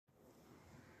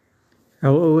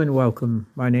Hello and welcome.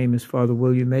 My name is Father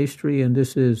William Maestri, and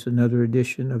this is another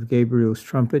edition of Gabriel's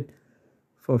Trumpet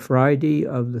for Friday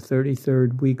of the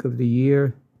 33rd week of the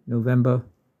year, November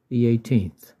the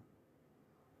 18th.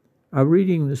 Our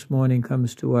reading this morning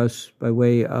comes to us by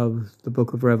way of the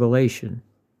book of Revelation,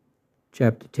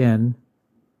 chapter 10,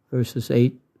 verses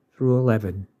 8 through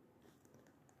 11.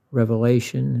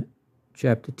 Revelation,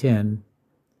 chapter 10,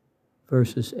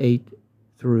 verses 8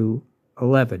 through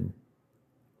 11.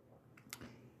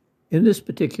 In this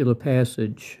particular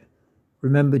passage,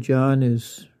 remember John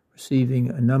is receiving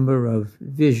a number of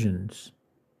visions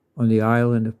on the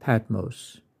island of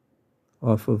Patmos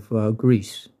off of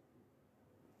Greece.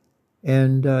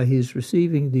 And he's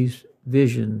receiving these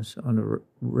visions on a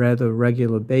rather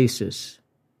regular basis.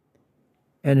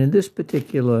 And in this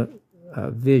particular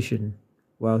vision,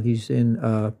 while he's in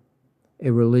a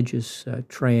religious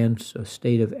trance, a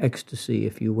state of ecstasy,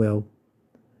 if you will,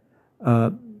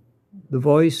 the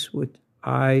voice which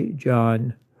I,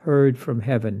 John, heard from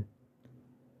heaven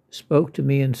spoke to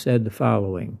me and said the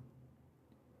following: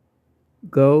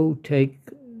 Go,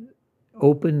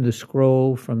 open the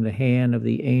scroll from the hand of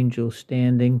the angel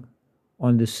standing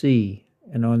on the sea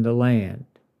and on the land.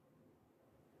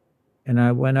 And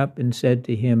I went up and said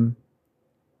to him,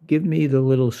 Give me the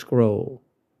little scroll.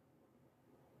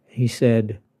 He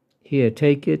said, Here,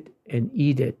 take it and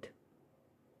eat it.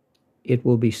 It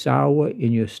will be sour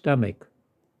in your stomach,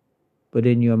 but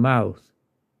in your mouth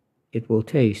it will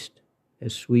taste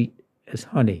as sweet as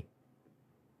honey.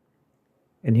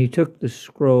 And he took the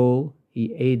scroll,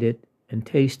 he ate it, and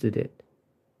tasted it.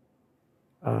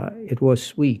 It was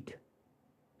sweeter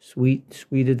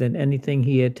than anything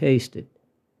he had tasted.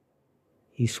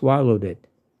 He swallowed it,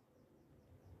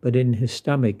 but in his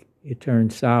stomach it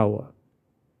turned sour.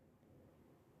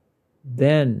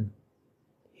 Then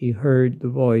he heard the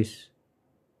voice,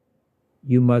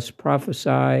 You must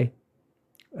prophesy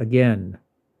again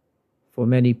for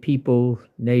many people,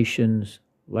 nations,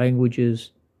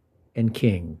 languages, and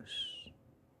kings.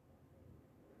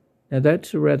 Now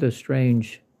that's a rather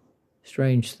strange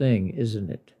thing, isn't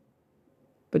it?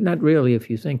 But not really if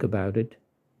you think about it.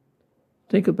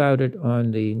 Think about it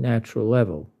on the natural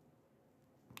level.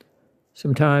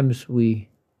 Sometimes we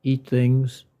eat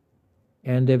things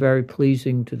and they're very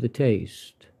pleasing to the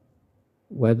taste,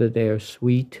 whether they're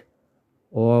sweet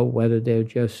or whether they're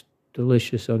just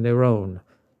delicious on their own.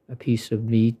 A piece of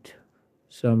meat,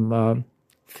 some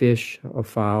fish or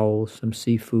fowl, some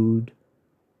seafood,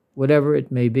 whatever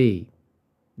it may be.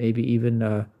 Maybe even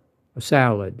a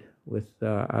salad with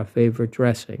our favorite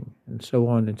dressing, and so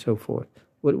on and so forth.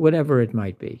 Whatever it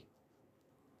might be.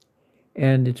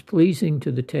 And it's pleasing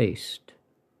to the taste.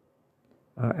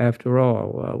 After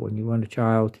all, when you want a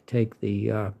child to take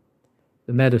the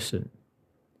medicine,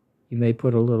 you may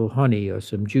put a little honey or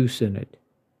some juice in it.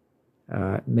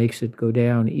 It makes it go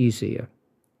down easier.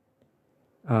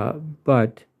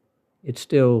 But it's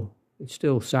still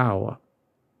sour,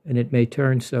 and it may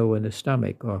turn so in the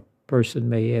stomach, or a person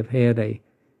may have had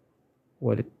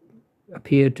what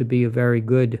appeared to be a very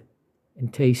good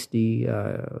and tasty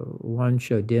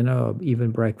lunch or dinner or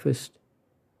even breakfast,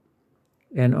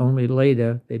 and only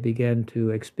later they began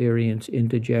to experience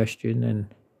indigestion and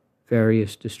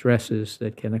various distresses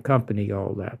that can accompany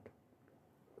all that.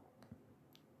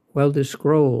 Well, this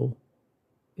scroll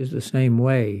is the same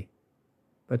way,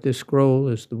 but this scroll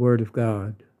is the Word of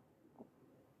God.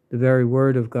 The very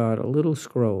Word of God, a little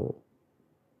scroll,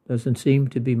 doesn't seem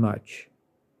to be much.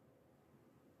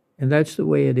 And that's the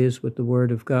way it is with the Word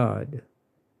of God,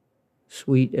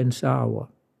 sweet and sour.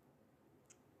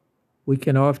 We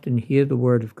can often hear the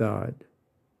Word of God,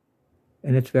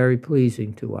 and it's very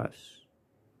pleasing to us.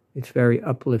 It's very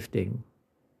uplifting.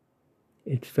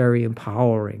 It's very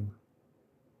empowering.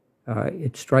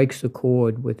 It strikes a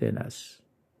chord within us.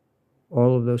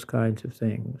 All of those kinds of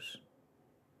things.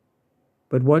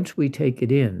 But once we take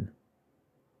it in,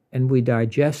 and we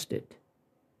digest it,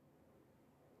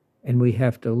 and we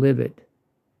have to live it,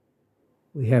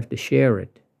 we have to share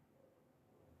it,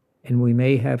 and we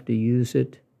may have to use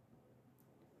it,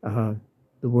 the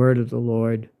word of the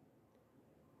Lord,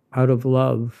 out of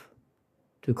love,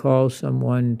 to call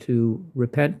someone to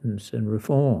repentance and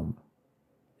reform,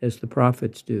 as the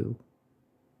prophets do.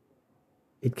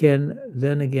 It can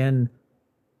then again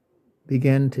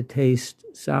begin to taste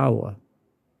sour,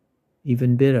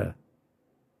 even bitter,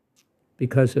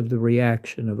 because of the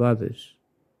reaction of others.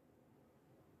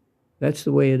 That's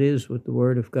the way it is with the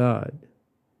Word of God.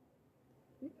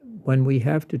 When we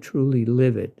have to truly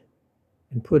live it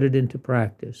and put it into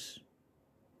practice,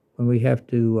 when we have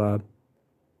to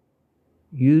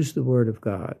use the Word of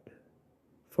God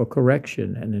for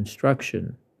correction and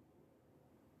instruction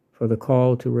for the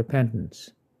call to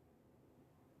repentance.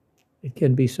 It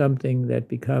can be something that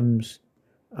becomes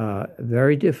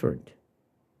very different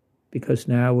because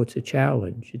now it's a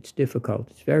challenge. It's difficult.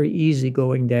 It's very easy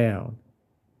going down,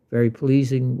 very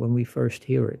pleasing when we first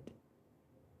hear it,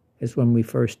 as when we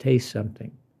first taste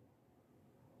something.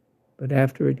 But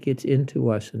after it gets into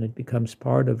us and it becomes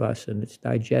part of us and it's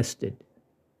digested,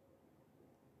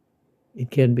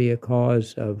 it can be a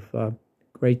cause of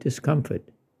great discomfort.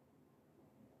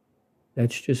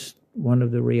 That's just one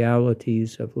of the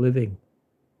realities of living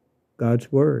God's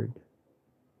Word.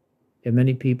 There are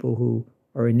many people who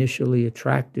are initially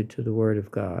attracted to the Word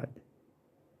of God.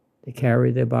 They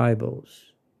carry their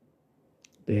Bibles.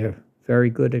 They're very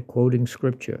good at quoting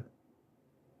Scripture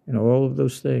and all of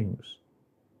those things.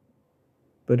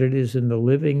 But it is in the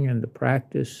living and the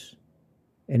practice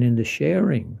and in the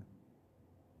sharing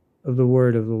of the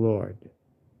Word of the Lord.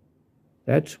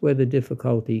 That's where the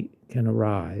difficulty can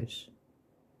arise,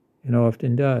 and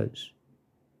often does.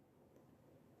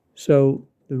 So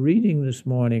the reading this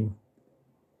morning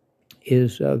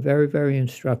is very, very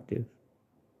instructive,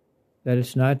 that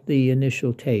it's not the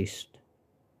initial taste.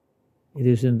 It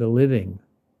is in the living.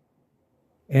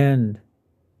 And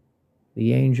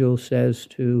the angel says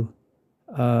to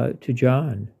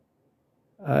John,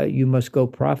 you must go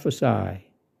prophesy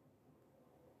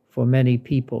for many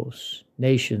peoples,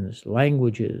 nations,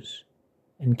 languages,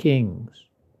 and kings.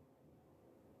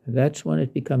 And that's when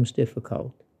it becomes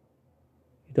difficult.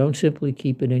 You don't simply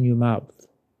keep it in your mouth.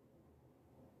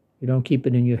 You don't keep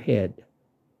it in your head.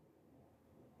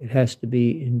 It has to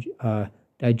be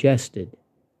digested.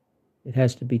 It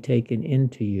has to be taken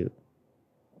into you.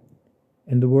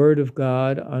 And the Word of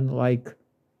God, unlike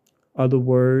other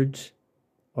words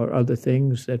or other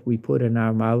things that we put in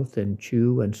our mouth and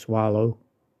chew and swallow,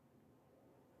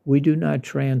 we do not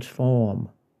transform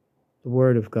the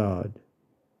Word of God.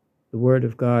 The Word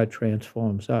of God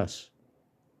transforms us,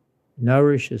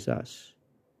 nourishes us.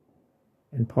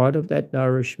 And part of that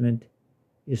nourishment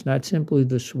is not simply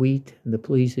the sweet and the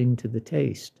pleasing to the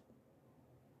taste,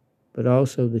 but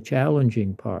also the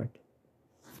challenging part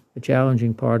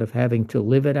of having to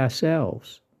live it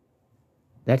ourselves.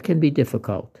 That can be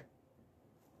difficult.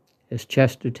 As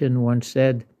Chesterton once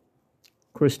said,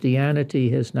 Christianity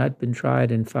has not been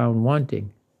tried and found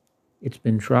wanting. It's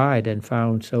been tried and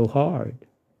found so hard.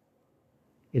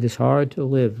 It is hard to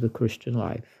live the Christian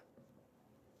life,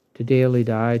 to daily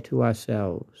die to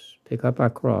ourselves, pick up our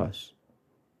cross,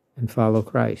 and follow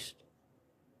Christ.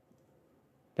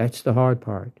 That's the hard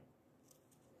part.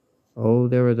 Oh,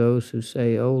 there are those who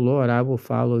say, oh, Lord, I will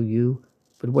follow you,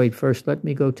 but wait, first let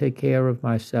me go take care of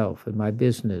myself and my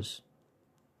business.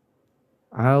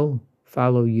 I'll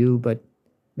follow you, but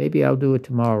maybe I'll do it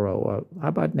tomorrow, or how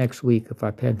about next week if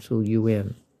I pencil you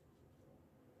in?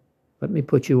 Let me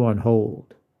put you on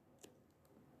hold.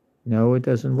 No, it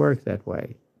doesn't work that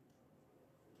way.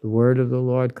 The Word of the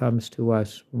Lord comes to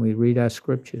us when we read our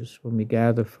scriptures, when we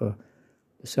gather for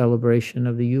the celebration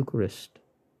of the Eucharist.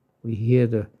 We hear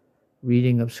the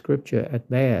reading of Scripture at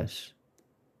Mass,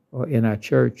 or in our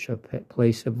church, a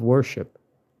place of worship,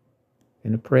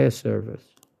 in a prayer service,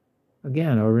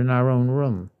 again, or in our own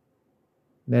room,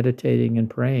 meditating and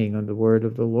praying on the Word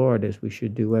of the Lord as we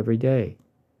should do every day.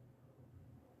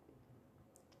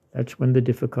 That's when the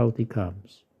difficulty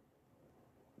comes.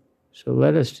 So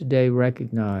let us today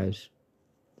recognize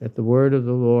that the Word of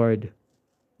the Lord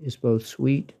is both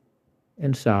sweet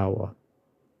and sour.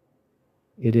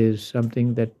 It is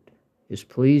something that is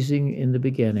pleasing in the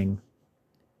beginning,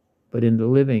 but in the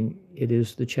living, it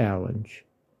is the challenge.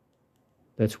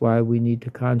 That's why we need to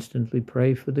constantly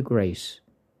pray for the grace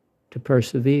to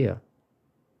persevere.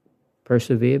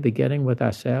 Persevere beginning with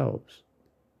ourselves,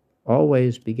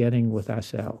 always beginning with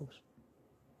ourselves.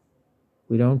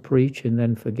 We don't preach and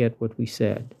then forget what we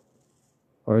said,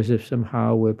 or as if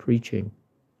somehow we're preaching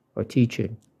or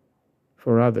teaching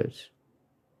for others,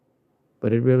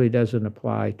 but it really doesn't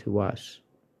apply to us.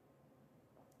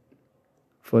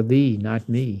 For thee, not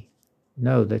me.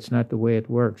 No, that's not the way it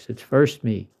works. It's first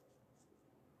me.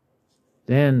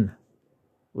 Then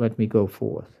let me go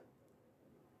forth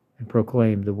and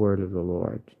proclaim the word of the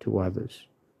Lord to others.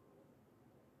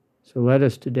 So let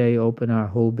us today open our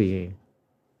whole being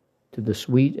to the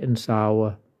sweet and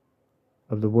sour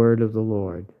of the word of the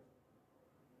Lord,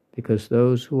 because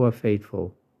those who are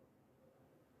faithful,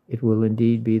 it will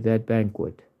indeed be that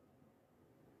banquet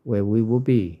where we will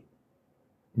be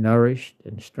nourished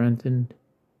and strengthened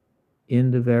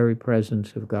in the very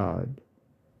presence of God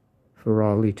for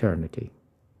all eternity.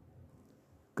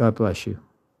 God bless you.